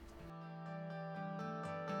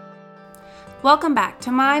Welcome back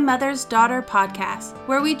to My Mother's Daughter podcast,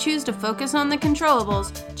 where we choose to focus on the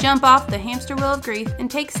controllables, jump off the hamster wheel of grief,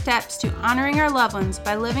 and take steps to honoring our loved ones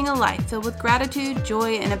by living a life filled with gratitude,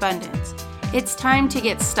 joy, and abundance. It's time to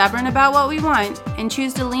get stubborn about what we want and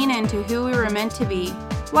choose to lean into who we were meant to be,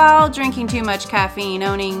 while drinking too much caffeine,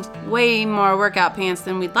 owning way more workout pants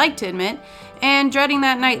than we'd like to admit, and dreading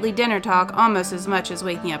that nightly dinner talk almost as much as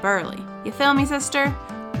waking up early. You feel me, sister?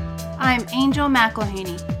 I'm Angel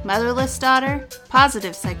McElhaney, motherless daughter,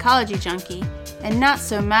 positive psychology junkie, and not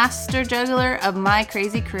so master juggler of my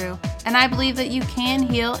crazy crew. And I believe that you can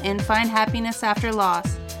heal and find happiness after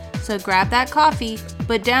loss. So grab that coffee,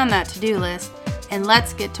 put down that to-do list, and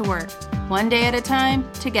let's get to work. One day at a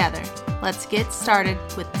time, together. Let's get started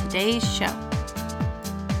with today's show.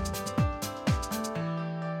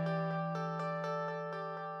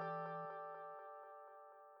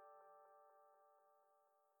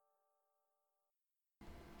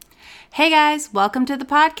 Hey guys, welcome to the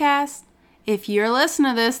podcast. If you're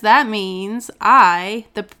listening to this, that means I,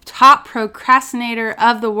 the top procrastinator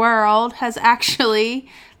of the world, has actually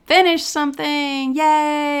finished something.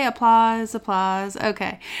 Yay! Applause, applause.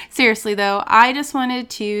 Okay. Seriously though, I just wanted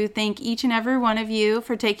to thank each and every one of you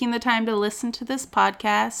for taking the time to listen to this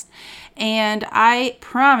podcast. And I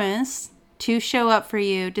promise to show up for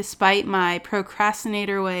you despite my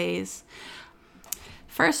procrastinator ways.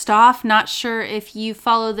 First off, not sure if you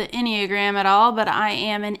follow the Enneagram at all, but I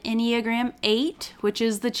am an Enneagram 8, which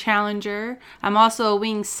is the challenger. I'm also a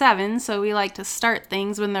Wing 7, so we like to start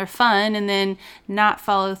things when they're fun and then not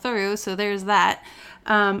follow through, so there's that.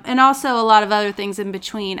 And also a lot of other things in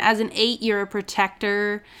between. As an 8, you're a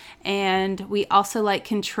protector, and we also like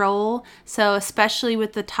control. So especially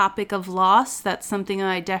with the topic of loss, that's something that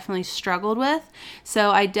I definitely struggled with.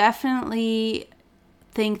 So I definitely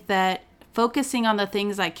think that focusing on the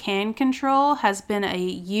things I can control has been a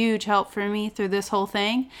huge help for me through this whole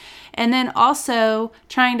thing. And then also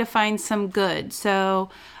trying to find some good. So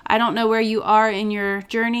I don't know where you are in your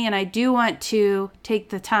journey, and I do want to take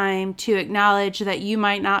the time to acknowledge that you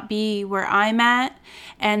might not be where I'm at,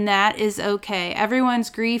 and that is okay. Everyone's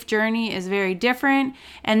grief journey is very different,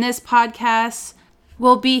 and this podcast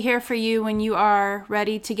will be here for you when you are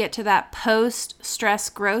ready to get to that post-stress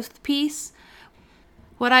growth piece.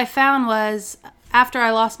 What I found was after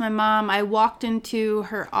I lost my mom, I walked into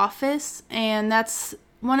her office, and that's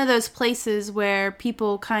one of those places where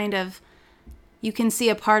people you can see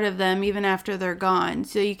a part of them even after they're gone.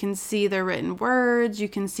 So you can see their written words, you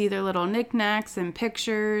can see their little knickknacks and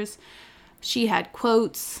pictures. She had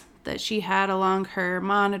quotes that she had along her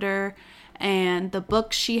monitor and the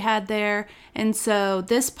books she had there. And so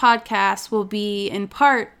this podcast will be in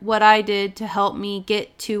part what I did to help me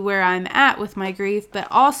get to where I'm at with my grief, but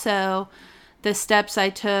also the steps I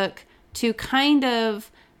took to kind of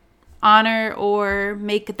honor or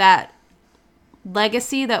make that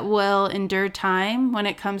legacy that will endure time when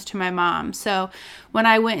it comes to my mom. So when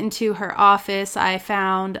I went into her office, I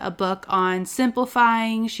found a book on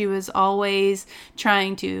simplifying. She was always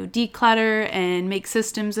trying to declutter and make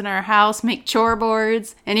systems in our house, make chore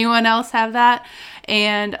boards. Anyone else have that?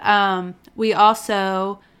 And we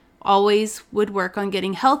also always would work on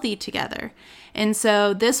getting healthy together. And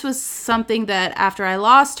so this was something that after I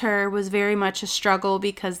lost her was very much a struggle,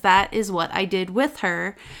 because that is what I did with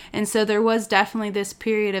her. And so there was definitely this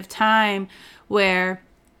period of time where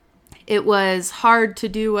it was hard to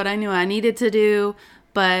do what I knew I needed to do.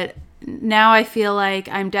 But now I feel like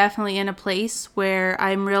I'm definitely in a place where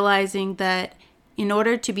I'm realizing that in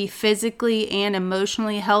order to be physically and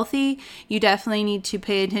emotionally healthy, you definitely need to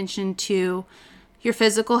pay attention to your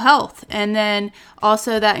physical health. And then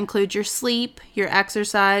also that includes your sleep, your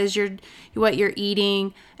exercise, what you're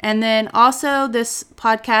eating. And then also this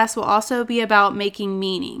podcast will also be about making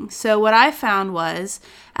meaning. So what I found was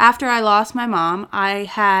after I lost my mom, I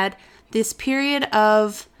had this period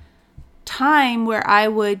of time where I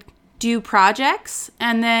would do projects,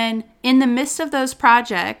 and then in the midst of those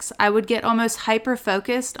projects, I would get almost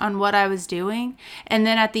hyper-focused on what I was doing. And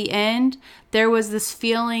then at the end, there was this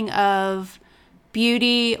feeling of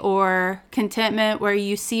beauty or contentment where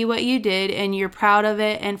you see what you did and you're proud of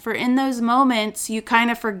it. And in those moments, you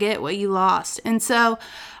kind of forget what you lost. And so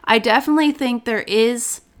I definitely think there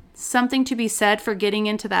is something to be said for getting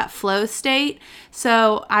into that flow state.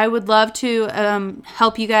 So I would love to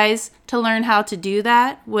help you guys to learn how to do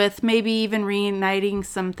that, with maybe even reuniting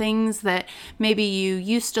some things that maybe you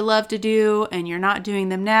used to love to do and you're not doing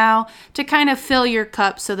them now, to kind of fill your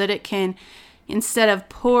cup so that it can instead of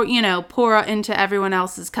pour into everyone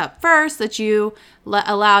else's cup first, that you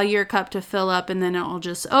allow your cup to fill up, and then it will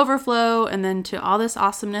just overflow, and then to all this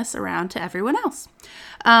awesomeness around to everyone else.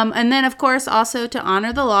 And then, of course, also to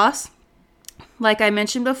honor the loss, like I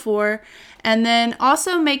mentioned before, and then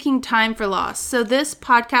also making time for loss. So this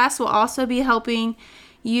podcast will also be helping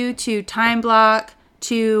you to time block,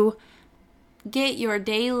 to get your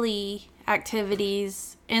daily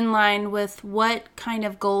activities in line with what kind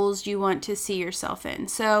of goals you want to see yourself in.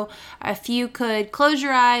 So if you could close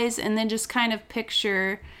your eyes and then just kind of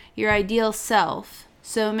picture your ideal self.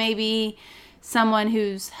 So maybe someone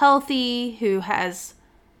who's healthy, who has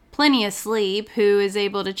plenty of sleep, who is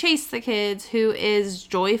able to chase the kids, who is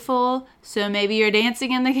joyful. So maybe you're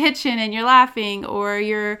dancing in the kitchen and you're laughing, or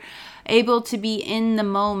you're able to be in the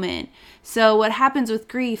moment. So what happens with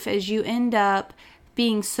grief is you end up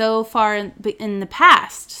being so far in the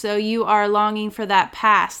past. So you are longing for that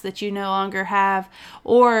past that you no longer have,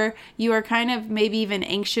 or you are kind of maybe even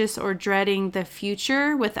anxious or dreading the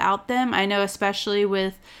future without them. I know especially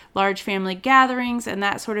with large family gatherings and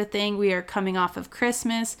that sort of thing, we are coming off of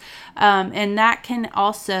Christmas, and that can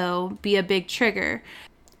also be a big trigger.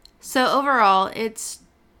 So overall, it's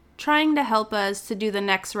trying to help us to do the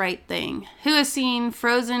next right thing. Who has seen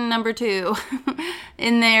Frozen #2?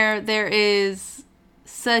 In there is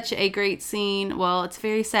such a great scene. Well, it's a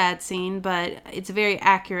very sad scene, but it's very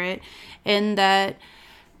accurate in that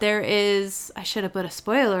there is, I should have put a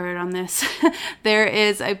spoiler alert on this. There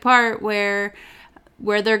is a part where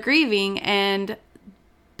they're grieving, and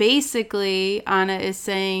basically Anna is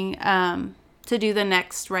saying to do the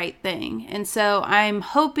next right thing. And so I'm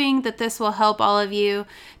hoping that this will help all of you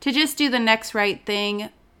to just do the next right thing.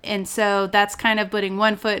 And so that's kind of putting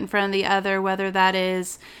one foot in front of the other, whether that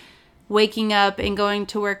is waking up and going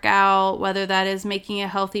to work out, whether that is making a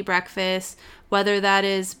healthy breakfast, whether that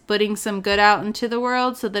is putting some good out into the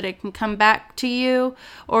world so that it can come back to you,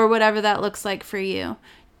 or whatever that looks like for you.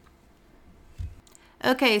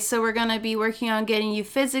 Okay, so we're going to be working on getting you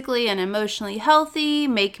physically and emotionally healthy,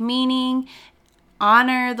 make meaning,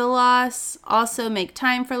 honor the loss, also make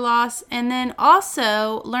time for loss, and then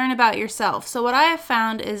also learn about yourself. So what I have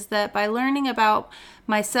found is that by learning about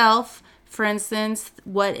myself, for instance,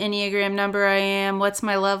 what Enneagram number I am, what's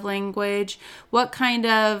my love language, what kind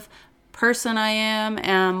of person I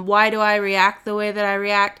am, why do I react the way that I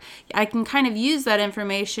react, I can kind of use that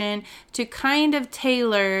information to kind of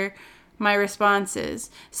tailor my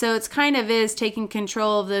responses. So it's kind of is taking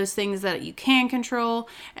control of those things that you can control,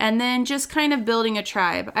 and then just kind of building a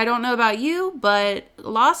tribe. I don't know about you, but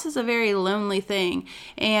loss is a very lonely thing,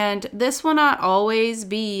 and this will not always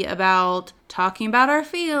be about talking about our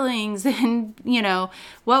feelings and,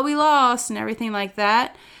 what we lost and everything like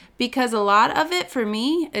that. Because a lot of it for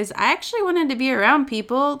me is I actually wanted to be around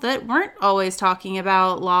people that weren't always talking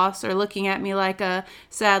about loss or looking at me like a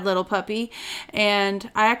sad little puppy.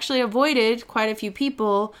 And I actually avoided quite a few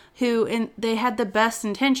people who they had the best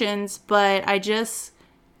intentions, but I just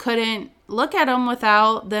couldn't look at them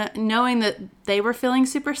without knowing that they were feeling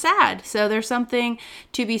super sad. So there's something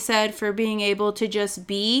to be said for being able to just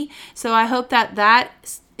be. So I hope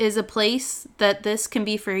that is a place that this can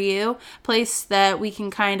be for you, a place that we can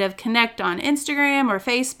kind of connect on Instagram or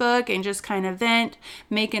Facebook and just kind of vent,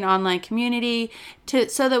 make an online community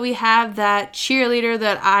so that we have that cheerleader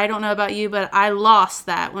that I don't know about you, but I lost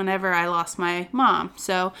that whenever I lost my mom.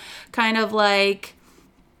 So kind of like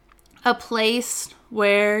a place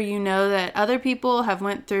where you know that other people have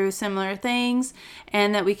went through similar things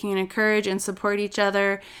and that we can encourage and support each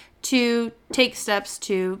other to take steps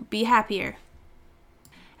to be happier.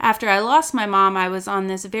 After I lost my mom, I was on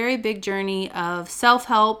this very big journey of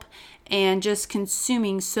self-help and just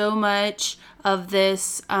consuming so much of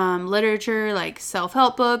this literature, like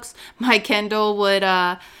self-help books. My Kindle would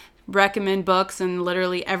recommend books, and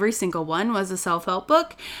literally every single one was a self-help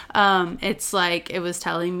book. It's like it was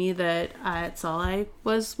telling me that it's all I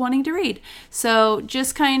was wanting to read. So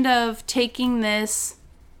just kind of taking this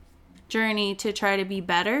journey to try to be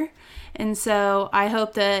better. And so I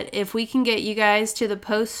hope that if we can get you guys to the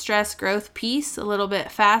post-stress growth piece a little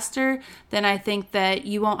bit faster, then I think that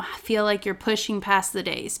you won't feel like you're pushing past the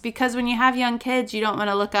days. Because when you have young kids, you don't want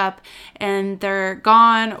to look up and they're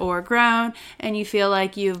gone or grown and you feel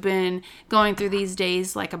like you've been going through these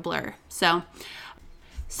days like a blur. So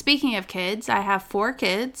speaking of kids, I have 4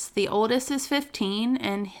 kids. The oldest is 15,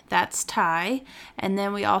 and that's Ty. And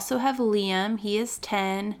then we also have Liam. He is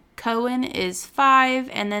 10. Cohen is 5,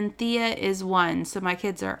 and then Thea is 1. So my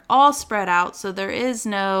kids are all spread out, so there is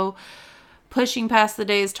no pushing past the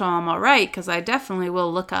days till I'm all right, because I definitely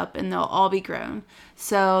will look up and they'll all be grown.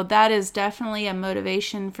 So that is definitely a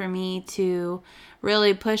motivation for me to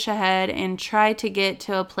really push ahead and try to get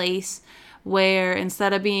to a place where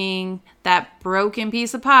instead of being that broken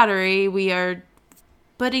piece of pottery, we are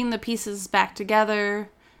putting the pieces back together,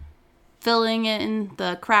 filling in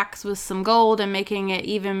the cracks with some gold, and making it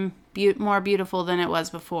even more beautiful than it was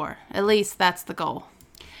before. At least that's the goal.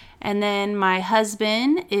 And then my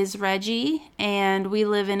husband is Reggie, and we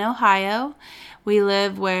live in Ohio. We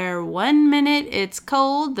live where 1 minute it's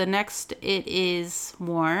cold, the next it is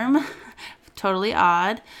warm. Totally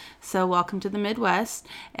odd. So welcome to the Midwest.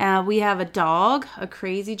 We have a dog, a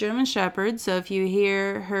crazy German Shepherd. So if you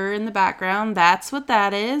hear her in the background, that's what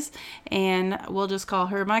that is. And we'll just call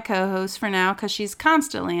her my co-host for now because she's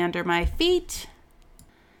constantly under my feet.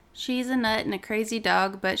 She's a nut and a crazy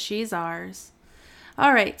dog, but she's ours.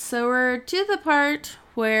 All right, so we're to the part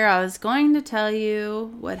where I was going to tell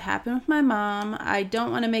you what happened with my mom. I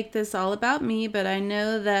don't want to make this all about me, but I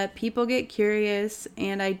know that people get curious,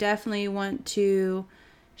 and I definitely want to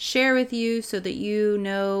share with you so that you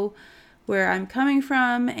know where I'm coming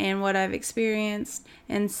from and what I've experienced,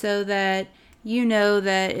 and so that you know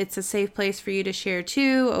that it's a safe place for you to share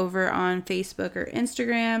too over on Facebook or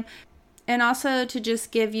Instagram, and also to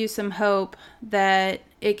just give you some hope that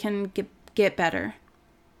it can get better.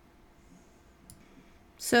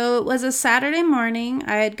 So it was a Saturday morning.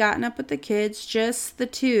 I had gotten up with the kids, just the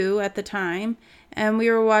two at the time, and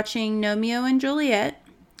we were watching Romeo and Juliet.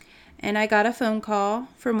 And I got a phone call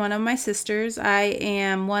from one of my sisters. I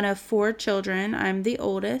am one of 4 children. I'm the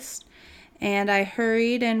oldest. And I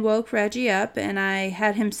hurried and woke Reggie up, and I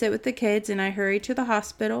had him sit with the kids, and I hurried to the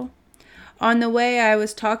hospital. On the way, I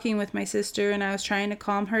was talking with my sister, and I was trying to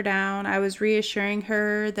calm her down. I was reassuring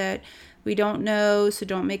her that we don't know, so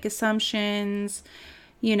don't make assumptions,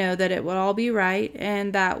 that it would all be right.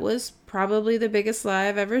 And that was probably the biggest lie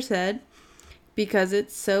I've ever said, because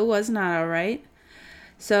it so was not all right.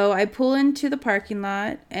 So I pull into the parking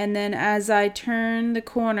lot, and then as I turn the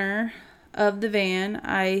corner of the van,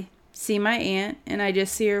 I see my aunt, and I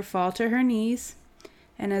just see her fall to her knees.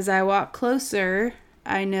 And as I walk closer,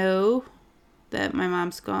 I know that my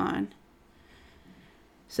mom's gone.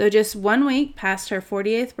 So just 1 week past her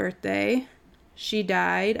 48th birthday, she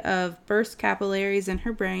died of burst capillaries in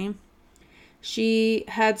her brain. She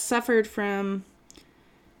had suffered from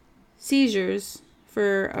seizures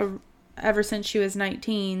ever since she was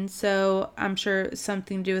 19, so I'm sure it was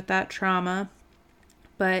something to do with that trauma.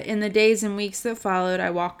 But in the days and weeks that followed, I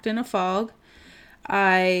walked in a fog.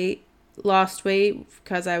 I lost weight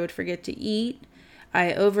because I would forget to eat.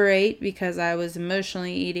 I overate because I was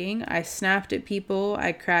emotionally eating. I snapped at people.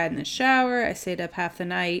 I cried in the shower. I stayed up half the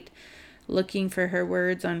night looking for her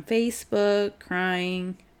words on Facebook,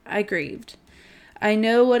 crying. I grieved. I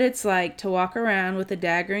know what it's like to walk around with a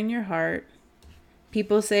dagger in your heart.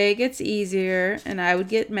 People say it gets easier, and I would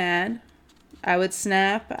get mad. I would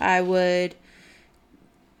snap. I would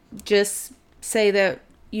just say that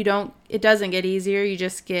it doesn't get easier. You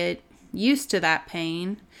just get used to that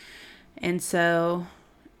pain. And so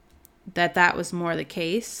that was more the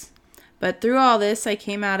case. But through all this, I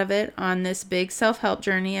came out of it on this big self-help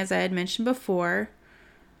journey, as I had mentioned before.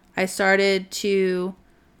 I started to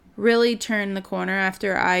really turn the corner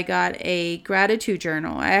after I got a gratitude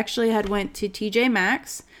journal. I actually had went to TJ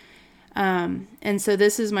Maxx. And so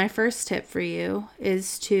this is my first tip for you,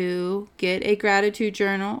 is to get a gratitude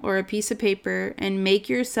journal or a piece of paper and make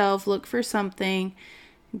yourself look for something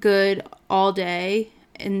good all day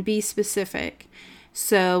and be specific.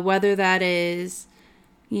 So whether that is,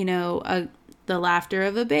 the laughter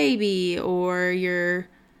of a baby, or you're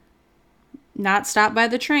not stopped by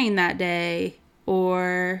the train that day,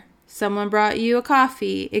 or someone brought you a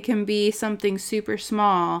coffee. It can be something super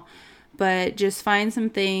small, but just find some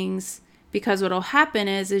things, because what will happen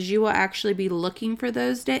is you will actually be looking for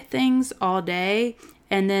those things all day,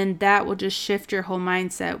 and then that will just shift your whole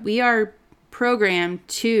mindset. We are programmed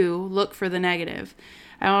to look for the negative.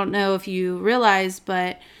 I don't know if you realize,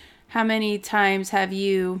 but how many times have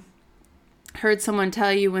you heard someone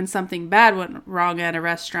tell you when something bad went wrong at a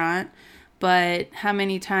restaurant, but how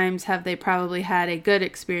many times have they probably had a good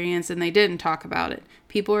experience and they didn't talk about it?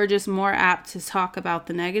 People are just more apt to talk about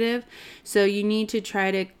the negative. So you need to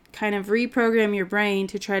try to kind of reprogram your brain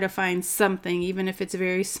to try to find something, even if it's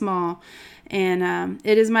very small. And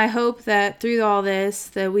it is my hope that through all this,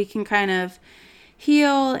 that we can kind of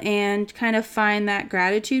heal and kind of find that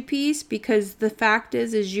gratitude piece, because the fact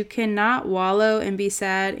is you cannot wallow and be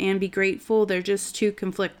sad and be grateful. They're just too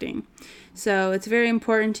conflicting. So it's very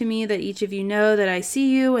important to me that each of you know that I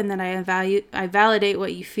see you and that I validate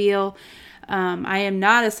what you feel. I am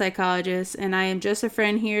not a psychologist, and I am just a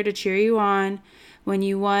friend here to cheer you on when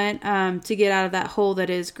you want to get out of that hole that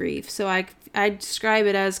is grief. So I describe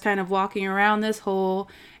it as kind of walking around this hole,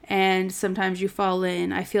 and sometimes you fall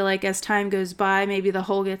in. I feel like as time goes by, maybe the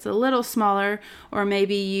hole gets a little smaller, or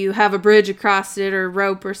maybe you have a bridge across it or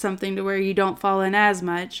rope or something to where you don't fall in as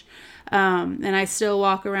much. And I still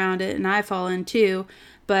walk around it and I fall in too,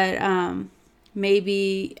 but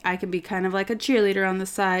maybe I can be kind of like a cheerleader on the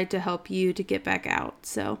side to help you to get back out.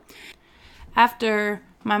 So after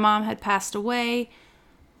my mom had passed away,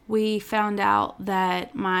 we found out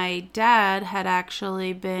that my dad had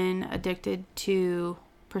actually been addicted to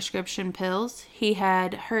prescription pills. He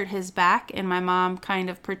had hurt his back, and my mom kind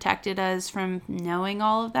of protected us from knowing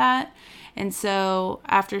all of that. And so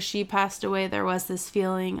after she passed away, there was this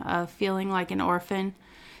feeling like an orphan.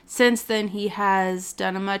 Since then, he has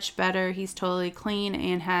done a much better. He's totally clean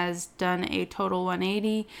and has done a total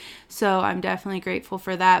 180. So I'm definitely grateful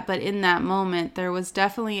for that. But in that moment, there was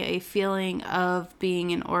definitely a feeling of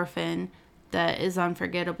being an orphan that is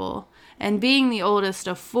unforgettable. And being the oldest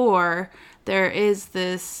of 4, there is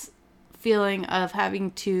this feeling of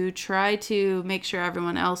having to try to make sure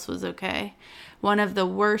everyone else was okay. One of the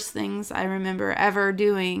worst things I remember ever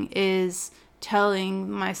doing is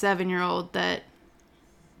telling my 7-year-old that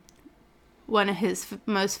one of his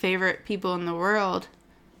most favorite people in the world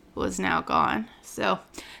was now gone. So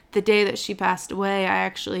the day that she passed away, I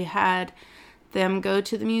actually had them go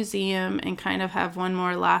to the museum and kind of have one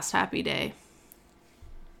more last happy day.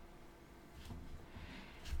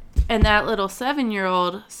 And that little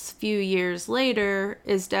 7-year-old, few years later,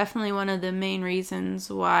 is definitely one of the main reasons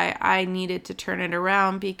why I needed to turn it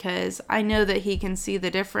around, because I know that he can see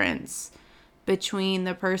the difference between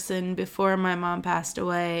the person before my mom passed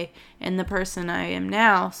away and the person I am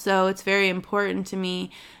now. So it's very important to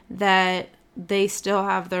me that they still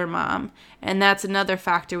have their mom. And that's another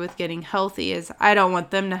factor with getting healthy, is I don't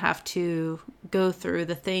want them to have to go through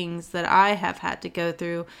the things that I have had to go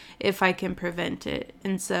through if I can prevent it.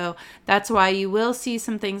 And so that's why you will see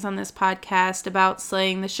some things on this podcast about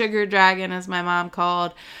slaying the sugar dragon, as my mom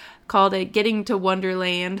called it, getting to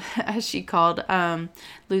Wonderland, as she called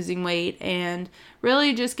losing weight, and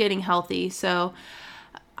really just getting healthy. So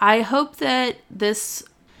I hope that this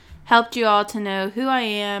helped you all to know who I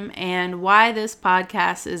am and why this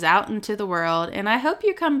podcast is out into the world. And I hope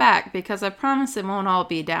you come back, because I promise it won't all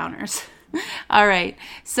be downers. All right.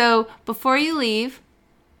 So before you leave,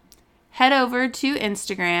 head over to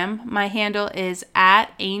Instagram. My handle is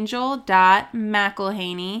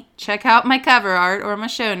 @angel.mcelhaney. Check out my cover art or my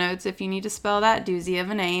show notes if you need to spell that doozy of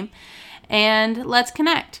a name. And let's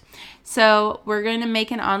connect. So we're going to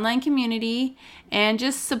make an online community and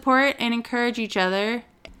just support and encourage each other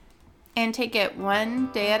and take it one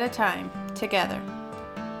day at a time together.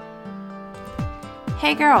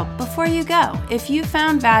 Hey girl, before you go, if you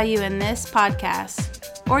found value in this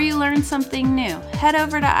podcast or you learned something new, head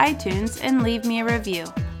over to iTunes and leave me a review.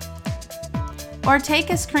 Or take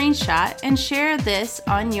a screenshot and share this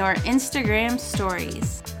on your Instagram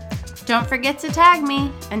stories. Don't forget to tag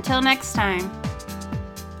me. Until next time.